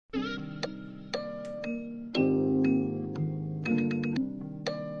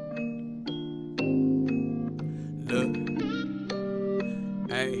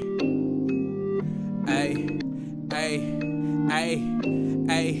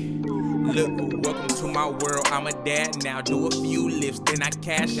Look, welcome to my world, I'm a dad now. Do a few lifts, then I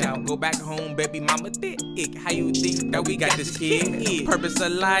cash out. Go back home, baby mama thick. How you think that we got this kid? Purpose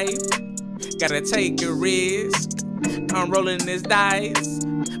of life, gotta take a risk. I'm rolling this dice,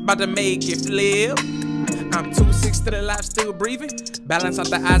 about to make it flip. I'm 2-6 to the life, still breathing. Balance out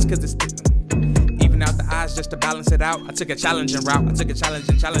the eyes, cause it's even out the eyes just to balance it out. I took a challenging route, I took a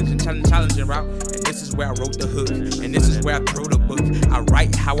challenging route. And this is where I wrote the hook, and this is where I throw the book. I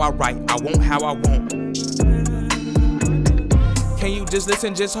write how I write, I want how I want. Can you just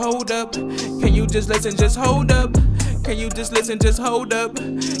listen, just hold up? Can you just listen, just hold up? Can you just listen, just hold up?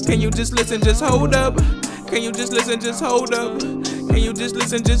 Can you just listen, just hold up? Can you just listen, just hold up? Can you just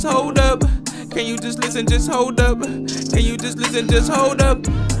listen, just hold up? Can you just listen, just hold up? Can you just listen, just hold up?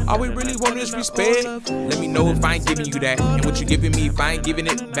 All we really want is respect. Let me know if I ain't giving you that. And what you giving me, if I ain't giving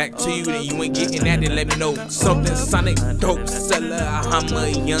it back to you, then you ain't getting that, then let me know. Something SonicDopeSeller. I'm a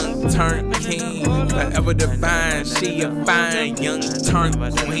young turned king, forever divine. She a fine young turned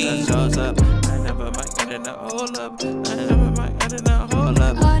queen. I never might get it all up. I never might get it all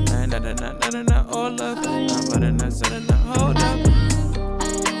up. I never all up. I'm better not selling the hold up.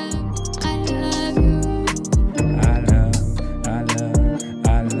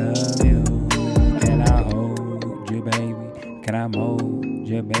 Can I mold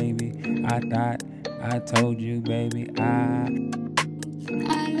you, baby? I thought I told you, baby. I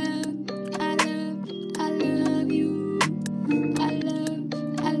love you. I love you. I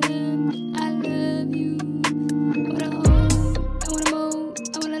wanna hold, I wanna mold,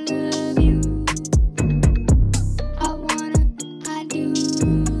 I wanna love you. I do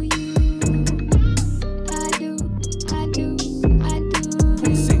you. I do.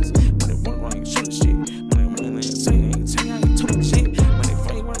 26, when it run around, you shoot shit. When it say I ain't talking shit. When they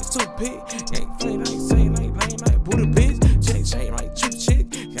flame right, stupid. Ain't flame, ain't saying, ain't lame, like Buddha bitch. Chain, right, shoot shit.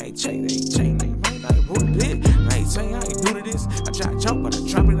 Ain't chain, ain't lame, like Buddha bitch. I ain't saying I ain't do to this. I try to jump, but I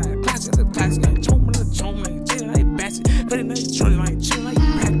drop it like a classic. The classic, I jump, but I jump, like chain, like basket. But it ain't trolling, like chill, like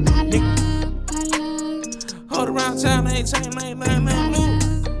pack. Hold around town, ain't chain, ain't lame, like blue.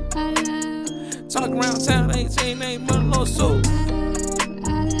 Talk around town, ain't chain, ain't money, no soul.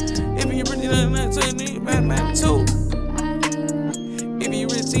 If you really don't say me, back too.